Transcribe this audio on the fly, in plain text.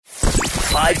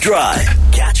5 Drive.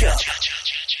 Catch up.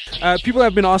 People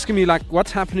have been asking me, like,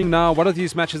 what's happening now? What are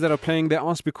these matches that are playing? They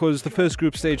asked because the first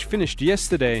group stage finished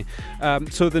yesterday.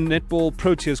 So the Netball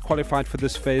Proteas qualified for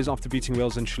this phase after beating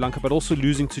Wales and Sri Lanka, but also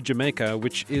losing to Jamaica,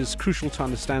 which is crucial to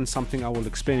understand, something I will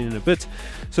explain in a bit.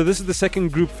 So this is the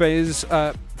second group phase.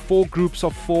 4 groups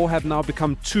of 4 have now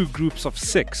become 2 groups of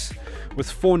 6, with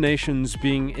 4 nations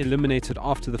being eliminated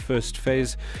after the first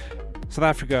phase. South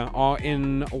Africa are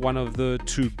in one of the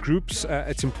 2 groups.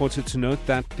 It's important to note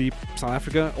that South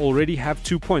Africa already have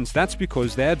 2 points. That's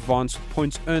because they advanced with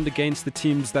points earned against the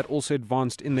teams that also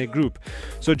advanced in their group.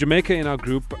 So Jamaica in our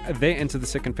group, they enter the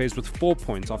second phase with 4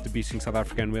 points after beating South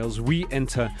Africa and Wales. We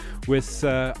enter with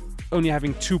only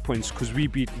having 2 points because we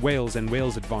beat Wales and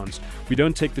Wales advanced. We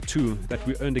don't take the 2 that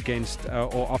we earned against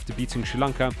or after beating Sri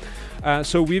Lanka.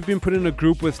 So we've been put in a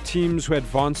group with teams who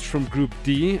advanced from Group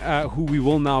D, who we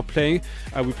will now play.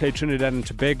 We play Trinidad and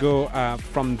Tobago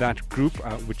from that group,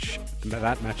 which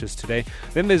that matches today.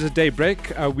 Then there's a day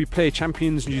break. We play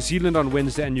champions New Zealand on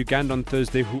Wednesday and Uganda on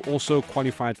Thursday, who also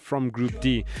qualified from Group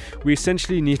D. We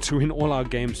essentially need to win all our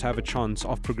games to have a chance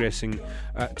of progressing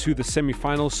to the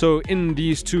semi-final. So in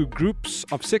these 2 groups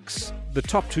of 6, the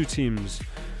top 2 teams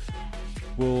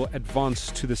will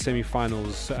advance to the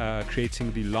semi-finals,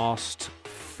 creating the last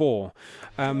 4.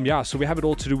 So we have it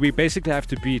all to do. We basically have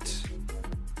to beat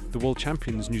the world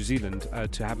champions New Zealand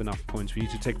to have enough points. We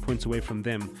need to take points away from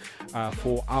them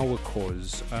for our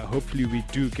cause. Hopefully we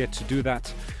do get to do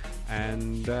that,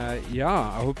 and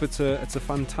I hope it's a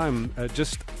fun time.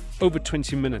 Just over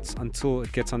 20 minutes until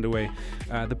it gets underway.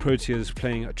 The Proteas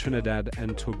playing Trinidad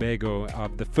and Tobago,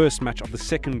 the first match of the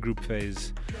second group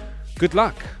phase. Good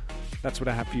luck. That's what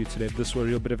I have for you today. If this were a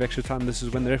real bit of extra time, this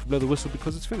is when the ref blow the whistle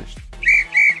because it's finished.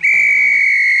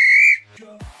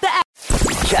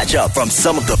 Catch up from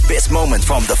some of the best moments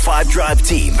from the 5 Drive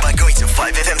team by going to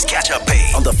 5FM's catch up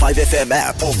page on the 5FM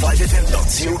app or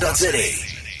 5FM.co.za.